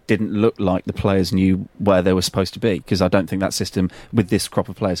again, it didn't look like the players knew where they were supposed to be, because I don't think that system with this crop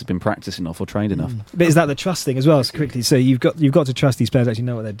of players had been practiced enough or trained enough. But is that the trust thing as well, so quickly? So you've got to trust these players actually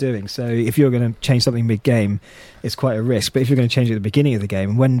know what they're doing. So if you're going to change something mid-game, it's quite a risk. But if you're going to change it at the beginning of the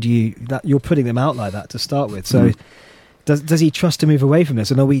game, you're putting them out like that to start with. So does he trust to move away from this,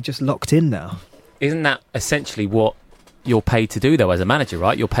 and are we just locked in now? Isn't that essentially what you're paid to do, though, as a manager,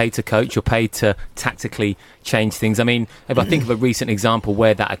 right? You're paid to coach, you're paid to tactically change things. I mean, if I think of a recent example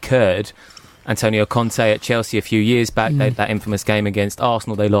where that occurred, Antonio Conte at Chelsea a few years back, that infamous game against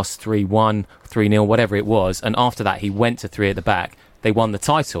Arsenal, they lost 3-1, 3-0, whatever it was, and after that he went to 3 at the back, they won the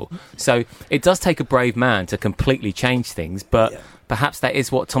title. So it does take a brave man to completely change things, but perhaps that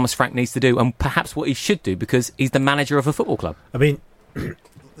is what Thomas Frank needs to do, and perhaps what he should do, because he's the manager of a football club. I mean,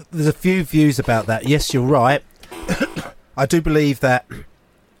 there's a few views about that. Yes, you're right. I do believe that.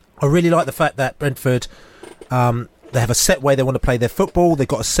 I really like the fact that Brentford, they have a set way they want to play their football. They've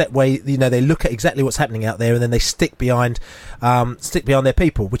got a set way, they look at exactly what's happening out there, and then they stick behind their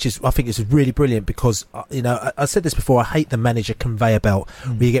people, which is, I think, is really brilliant, because I said this before. I hate the manager conveyor belt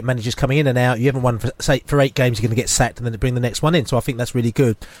where you get managers coming in and out. You haven't won for 8 games, you're going to get sacked, and then bring the next one in. So I think that's really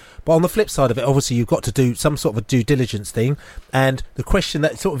good. But on the flip side of it, obviously you've got to do some sort of a due diligence thing, and the question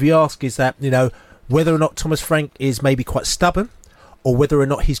that sort of you ask is that whether or not Thomas Frank is maybe quite stubborn, or whether or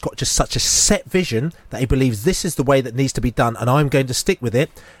not he's got just such a set vision that he believes this is the way that needs to be done, and I'm going to stick with it,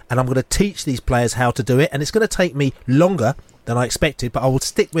 and I'm going to teach these players how to do it, and it's going to take me longer than I expected, but I will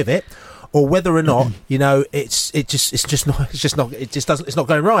stick with it. Or whether or not it's not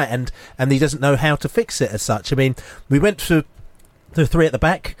going right, and he doesn't know how to fix it as such. I mean, we went to the 3 at the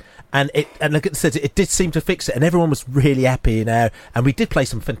back. And like I said, it did seem to fix it, and everyone was really happy, and we did play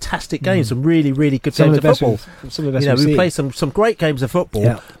some fantastic games, some really, really good games of football. Some of the best we played some great games of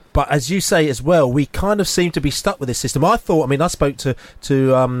football. But as you say as well, we kind of seem to be stuck with this system. I spoke to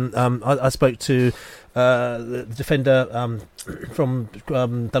the defender from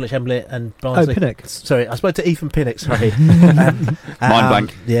Dulwich Hamlet and Barnsley. Pinnock. Sorry, I spoke to Ethan Pinnock. Sorry, Mind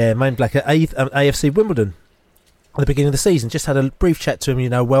blank. Yeah, mind blank at AFC Wimbledon. At the beginning of the season, just had a brief chat to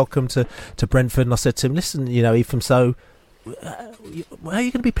him, welcome to Brentford, and I said to him, listen, Ethan, so how are you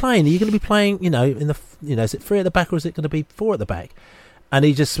going to be playing? Are you going to be playing, in the, is it 3 at the back, or is it going to be 4 at the back? And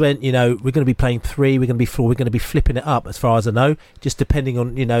he just went, we're going to be playing 3, we're going to be 4, we're going to be flipping it up, as far as I know, just depending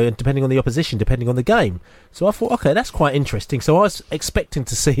on, and depending on the opposition, depending on the game. So I thought, okay, that's quite interesting. So I was expecting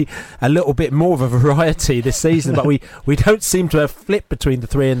to see a little bit more of a variety this season, but we don't seem to have flipped between the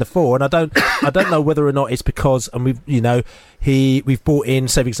 3 and the 4. And I don't know whether or not it's because, and we've brought in,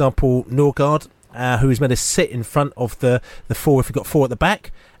 say for example, Norgard, who is meant to sit in front of the 4 if we've got 4 at the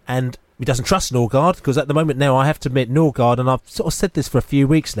back, and he doesn't trust Norgard, because at the moment now, I have to admit, Norgard, and I've sort of said this for a few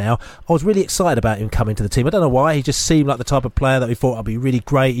weeks now, I was really excited about him coming to the team. I don't know why. He just seemed like the type of player that we thought would be really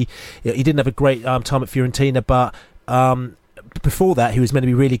great. He didn't have a great time at Fiorentina, but before that, he was meant to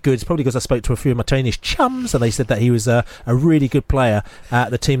be really good. It's probably because I spoke to a few of my Danish chums, and they said that he was a really good player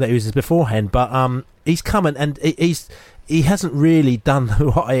at the team that he was beforehand. But he's coming, and he hasn't really done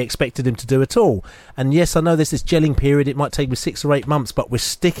what I expected him to do at all. And yes, I know there's this gelling period. It might take me 6 or 8 months, but we're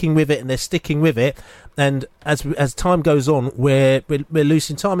sticking with it, and they're sticking with it. And as time goes on, we're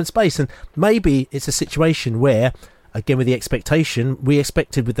losing time and space. And maybe it's a situation where, again, with the expectation, we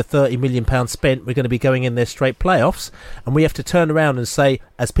expected with the £30 million spent, we're going to be going in there straight playoffs, and we have to turn around and say,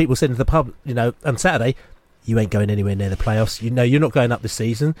 as people said in the pub, on Saturday, you ain't going anywhere near the playoffs. You're not going up this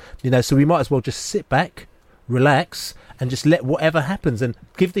season. So we might as well just sit back, relax, and just let whatever happens, and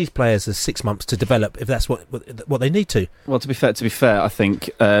give these players 6 months to develop, if that's what they need to. Well, to be fair, I think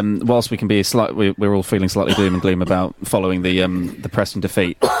whilst we can be we're all feeling slightly doom and gloom about following the Preston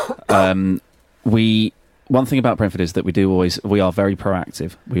defeat. One thing about Brentford is that we are very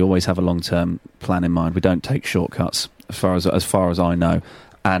proactive. We always have a long-term plan in mind. We don't take shortcuts, as far as I know.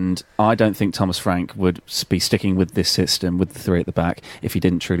 And I don't think Thomas Frank would be sticking with this system with the 3 at the back if he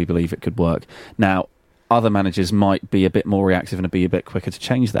didn't truly believe it could work. Now, other managers might be a bit more reactive and be a bit quicker to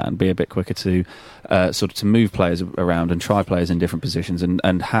change that and be a bit quicker to to move players around and try players in different positions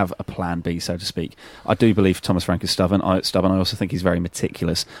and have a plan B, so to speak. I do believe Thomas Frank is stubborn. I also think he's very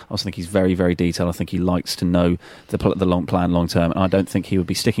meticulous. I also think he's very, very detailed. I think he likes to know the long plan, long term. And I don't think he would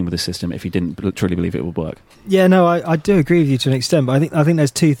be sticking with the system if he didn't truly believe it would work. Yeah, no, I do agree with you to an extent, but I think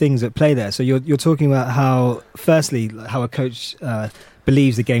there's two things at play there. So you're talking about how, firstly, how a coach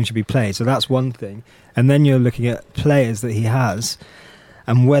believes the game should be played. So that's one thing. And then you're looking at players that he has,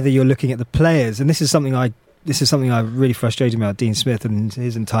 and whether you're looking at the players, and this is something I really frustrated me about Dean Smith and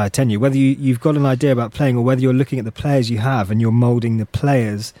his entire tenure, whether you've got an idea about playing or whether you're looking at the players you have and you're moulding the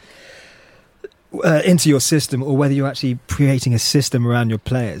players into your system, or whether you're actually creating a system around your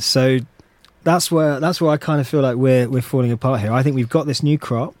players. So that's where I kind of feel like we're falling apart here. I think we've got this new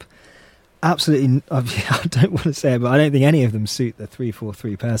crop. Absolutely, I don't want to say it, but I don't think any of them suit the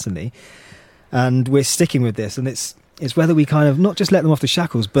 3-4-3 personally. And we're sticking with this, and it's whether we kind of not just let them off the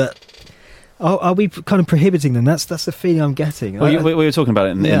shackles, but are we kind of prohibiting them? That's the feeling I'm getting. Well, we were talking about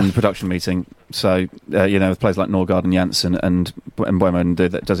it in the production meeting. So with players like Norgard and Janssen and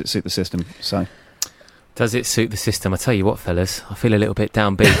Mbeumo, does it suit the system? So. Does it suit the system? I tell you what, fellas, I feel a little bit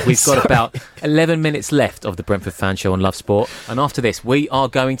downbeat. We've got about 11 minutes left of the Brentford Fan Show on Love Sport, and after this, we are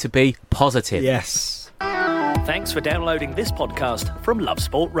going to be positive. Yes. Thanks for downloading this podcast from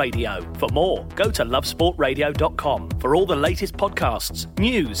LoveSport Radio. For more, go to lovesportradio.com for all the latest podcasts,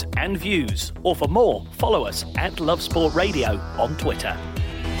 news and views. Or for more, follow us at LoveSport Radio on Twitter.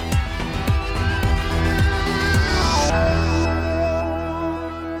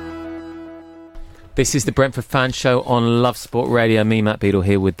 This is the Brentford Fan Show on Love Sport Radio. Me, Matt Beadle,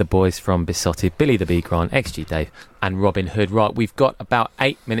 here with the boys from Beesotted, Billy the Bee Grant, XG Dave and Robin Hood. Right, we've got about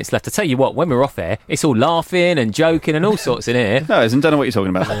 8 minutes left. I tell you what, when we're off air, it's all laughing and joking and all sorts in here. No, I don't know what you're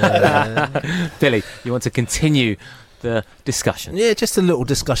talking about. Billy, you want to continue the discussion? Yeah, just a little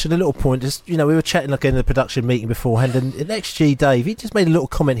discussion, a little point. Just, we were chatting like in the production meeting beforehand, and XG Dave, he just made a little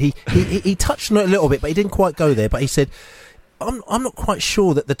comment. He touched on it a little bit, but he didn't quite go there. But he said, I'm not quite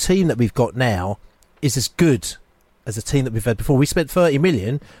sure that the team that we've got now is as good as the team that we've had before. We spent 30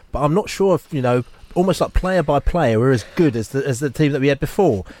 million, but I'm not sure if, almost like player by player, we're as good as the team that we had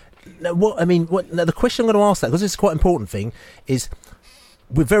before. Now, the question I'm going to ask that, because it's quite an important thing, is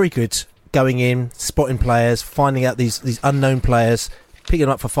we're very good going in, spotting players, finding out these unknown players, picking them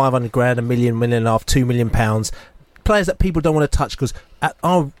up for 500 grand, $1 million, $1.5 million, £2 million, players that people don't want to touch, because at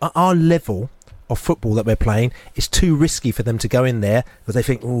our level of football that we're playing, it's too risky for them to go in there because they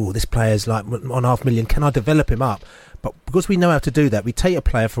think, this player's like $1.5 million, can I develop him up? But because we know how to do that, we take a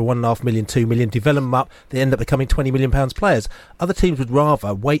player for $1.5 million, $2 million, develop them up, they end up becoming £20 million players. Other teams would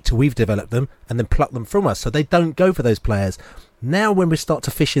rather wait till we've developed them and then pluck them from us, so they don't go for those players. Now when we start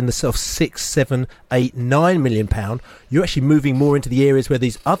to fish in the sort of £6, £7, £8, £9 million, you're actually moving more into the areas where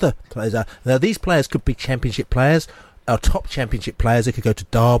these other players are. Now these players could be championship players, our top championship players. They could go to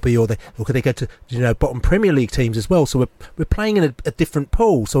Derby, or could they go to bottom Premier League teams as well. So we're playing in a different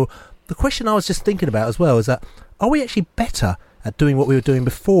pool. So the question I was just thinking about as well is that, are we actually better at doing what we were doing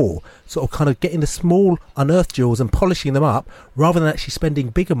before, sort of kind of getting the small unearthed jewels and polishing them up, rather than actually spending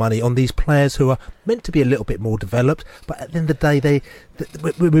bigger money on these players who are meant to be a little bit more developed, but at the end of the day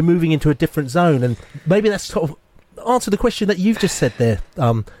we're moving into a different zone? And maybe that's sort of answer the question that you've just said there,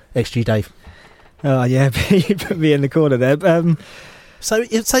 XG Dave. Oh yeah, you put me in the corner there. So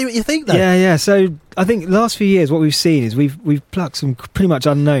say what you think, though. Yeah. So I think last few years, what we've seen is we've plucked some pretty much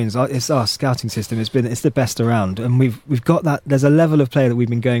unknowns. It's our scouting system. It's the best around, and we've got that. There's a level of player that we've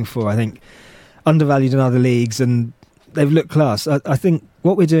been going for, I think, undervalued in other leagues, and they've looked class. I think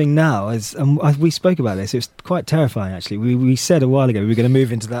what we're doing now is, and we spoke about this. It was quite terrifying, actually. We said a while ago we were going to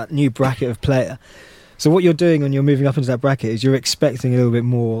move into that new bracket of player. So what you're doing when you're moving up into that bracket is you're expecting a little bit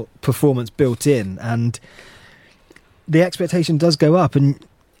more performance built in, and the expectation does go up. And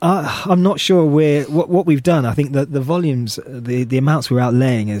I'm not sure what we've done. I think that the volumes, the amounts we're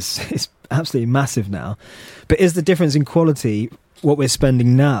outlaying is absolutely massive now. But is the difference in quality what we're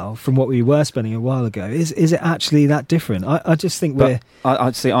spending now from what we were spending a while ago? Is it actually that different? I just think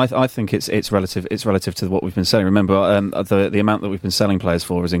I think it's relative. It's relative to what we've been selling. Remember, the amount that we've been selling players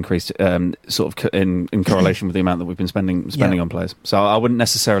for has increased, sort of in correlation with the amount that we've been spending on players. So I wouldn't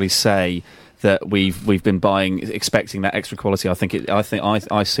necessarily say that we've been buying expecting that extra quality. I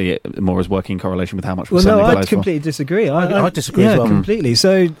see it more as working in correlation with how much we're selling players for. I completely disagree. I disagree as well. Completely.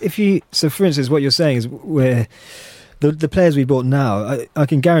 So for instance, what you're saying is the players we bought now, I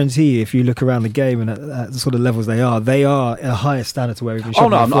can guarantee you, if you look around the game and at the sort of levels they are at a higher standard to where we've been. Oh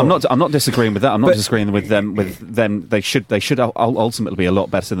no, I'm not disagreeing with that. I'm not disagreeing with them. They should ultimately be a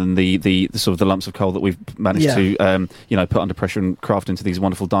lot better than the sort of the lumps of coal that we've managed to put under pressure and craft into these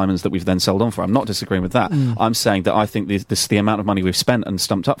wonderful diamonds that we've then sold on for. I'm not disagreeing with that. I'm saying that I think the amount of money we've spent and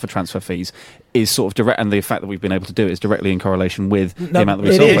stumped up for transfer fees is sort of direct, and the fact that we've been able to do it is directly in correlation with the amount that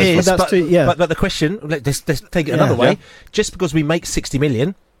we've sold players for. But the question, let's take it another way. Just because we make 60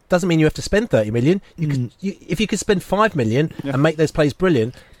 million doesn't mean you have to spend 30 million. If you could spend 5 million and make those plays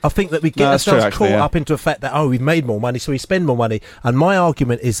brilliant, I think that we get ourselves caught up into a fact that, we've made more money, so we spend more money. And my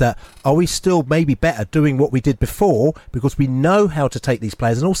argument is that, are we still maybe better doing what we did before because we know how to take these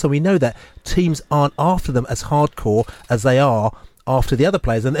players, and also we know that teams aren't after them as hardcore as they are after the other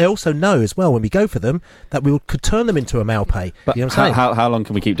players, and they also know as well when we go for them that we could turn them into a Malpay. But you know what I'm saying? How long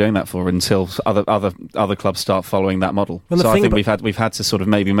can we keep doing that for until other clubs start following that model? Well, so I think we've had to sort of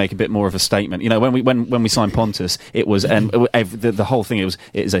maybe make a bit more of a statement. You know, when we signed Pontus, it was the whole thing. It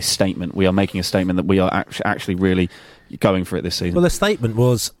is a statement. We are making a statement that we are actually really going for it this season. Well, the statement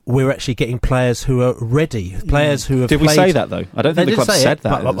was we're actually getting players who are ready, players who have. Did we say that though? I don't think the club said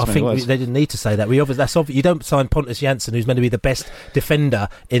that. I think they didn't need to say that. That's obvious. You don't sign Pontus Jansson, who's meant to be the best defender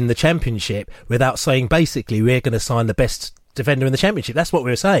in the Championship, without saying basically we're going to sign the best defender in the Championship. That's what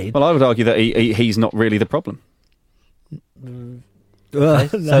we were saying. Well, I would argue that he's not really the problem. So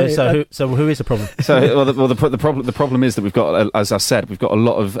who is the problem? The problem is that we've got, as I said, we've got a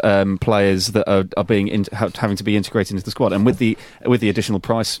lot of players that are being having to be integrated into the squad, and with the additional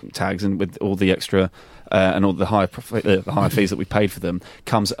price tags and with all the extra and all the higher fees that we paid for them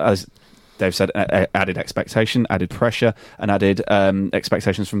comes, as Dave said, added expectation, added pressure, and added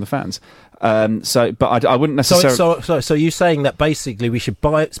expectations from the fans. But I wouldn't necessarily. So you're saying that basically we should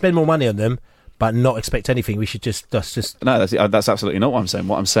spend more money on them, but not expect anything. We should just No, that's absolutely not what I'm saying.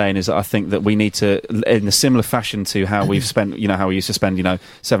 What I'm saying is that I think that we need to, in a similar fashion to how we've spent, how we used to spend,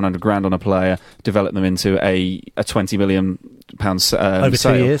 $700,000 on a player, develop them into a £20 million over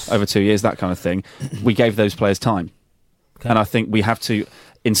sale, 2 years, over 2 years, that kind of thing. We gave those players time, and I think we have to,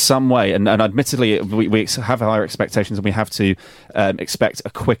 in some way, and admittedly we have higher expectations, and we have to expect a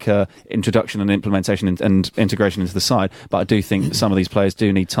quicker introduction and implementation and integration into the side. But I do think some of these players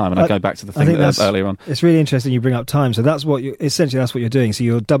do need time, and I go back to the thing earlier on. It's really interesting you bring up time. So that's what that's what you're doing. So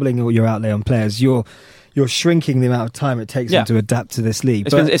you're doubling all your outlay on players. You're shrinking the amount of time it takes them to adapt to this league.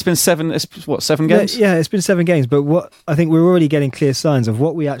 It's been 7 games? Yeah, it's been 7 games. But what I think we're already getting clear signs of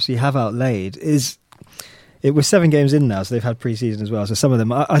what we actually have outlaid is. It was 7 games in now, so they've had pre-season as well. So some of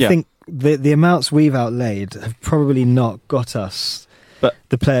them, I think the amounts we've outlaid have probably not got us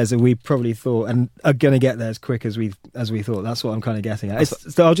the players that we probably thought and are going to get there as quick as we thought. That's what I'm kind of getting at.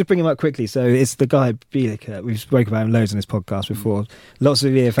 So I'll just bring him up quickly. So it's the guy Beesotted. We've spoken about him loads in this podcast before. Lots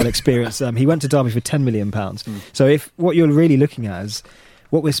of EFL experience. He went to Derby for £10 million. So if what you're really looking at is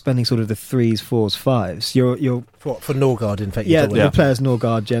what we're spending sort of the 3s, 4s, 5s. You're for Norgard, in fact. The players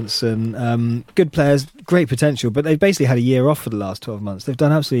Norgard, Jensen, good players, great potential, but they've basically had a year off for the last 12 months. They've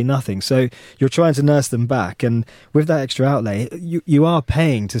done absolutely nothing. So you're trying to nurse them back, and with that extra outlay, you are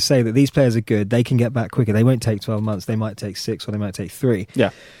paying to say that these players are good. They can get back quicker. They won't take 12 months. They might take 6, or they might take 3. Yeah.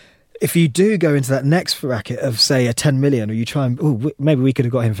 If you do go into that next bracket of, say, a 10 million, or you try and maybe we could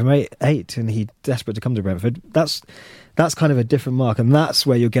have got him from 8, and he's desperate to come to Brentford. That's kind of a different mark, and that's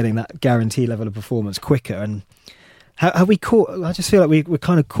where you're getting that guarantee level of performance quicker. And have we caught? I just feel like we're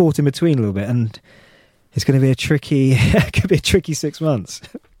kind of caught in between a little bit, and it's going to be a tricky 6 months.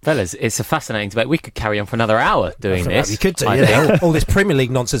 Fellas, it's a fascinating debate. We could carry on for another hour doing this. You could do, all this Premier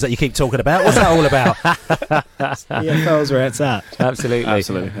League nonsense that you keep talking about. What's that all about? EFL's where it's at. Absolutely.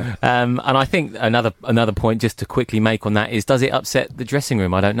 And I think another point just to quickly make on that is, does it upset the dressing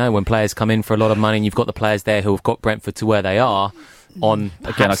room? I don't know. When players come in for a lot of money and you've got the players there who have got Brentford to where they are, on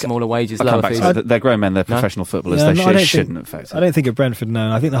smaller wages, lower fees. They're grown men, they're professional footballers. They shouldn't affect it. I don't think at Brentford,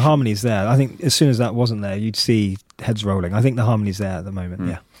 no. I think the harmony's there. I think as soon as that wasn't there, you'd see heads rolling. I think the harmony's there at the moment,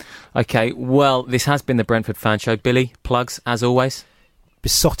 yeah. Okay, well, this has been the Brentford Fan Show. Billy, plugs, as always.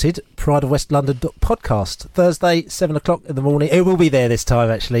 Beesotted, Pride of West London podcast, Thursday, 7 o'clock in the morning. It will be there this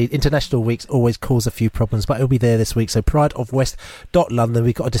time, actually. International weeks always cause a few problems, but it'll be there this week. So Pride of West London.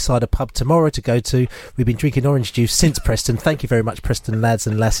 We've got to decide a pub tomorrow to go to. We've been drinking orange juice since Preston. Thank you very much, Preston lads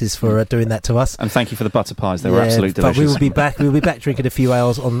and lasses, for doing that to us. And thank you for the butter pies. They were absolutely delicious. But we will be back. We'll be back drinking a few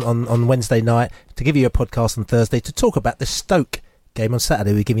ales on Wednesday night to give you a podcast on Thursday to talk about the Stoke game on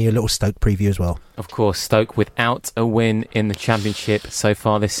Saturday. We're giving you a little Stoke preview as well. Of course, Stoke without a win in the Championship so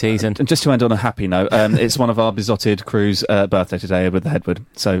far this season. And just to end on a happy note, it's one of our Beesotted crew's birthday today with the Headwood.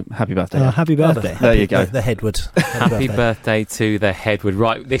 So happy birthday. Happy birthday. There you go. The Headwood. Happy birthday to the Headwood.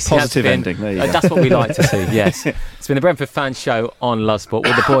 Right, this positive has been, ending. There you go. That's what we like to see, yes. It's been the Brentford Fan Show on LoveSport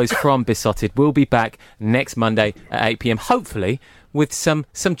with the boys from Beesotted. We'll be back next Monday at 8 p.m, hopefully with some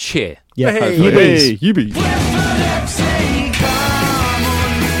cheer. Yeah, Hey, hopefully. You bees.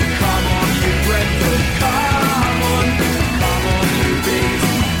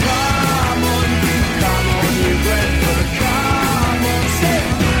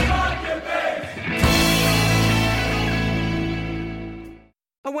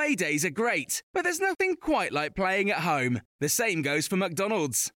 Away days are great, but there's nothing quite like playing at home. The same goes for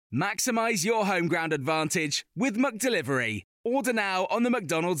McDonald's. Maximise your home ground advantage with McDelivery. Order now on the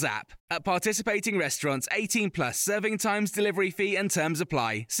McDonald's app. At participating restaurants, 18 plus, serving times, delivery fee and terms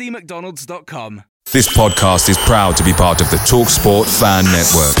apply. See mcdonalds.com. This podcast is proud to be part of the TalkSport Fan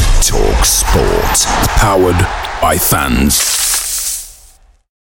Network. TalkSport. Powered by fans.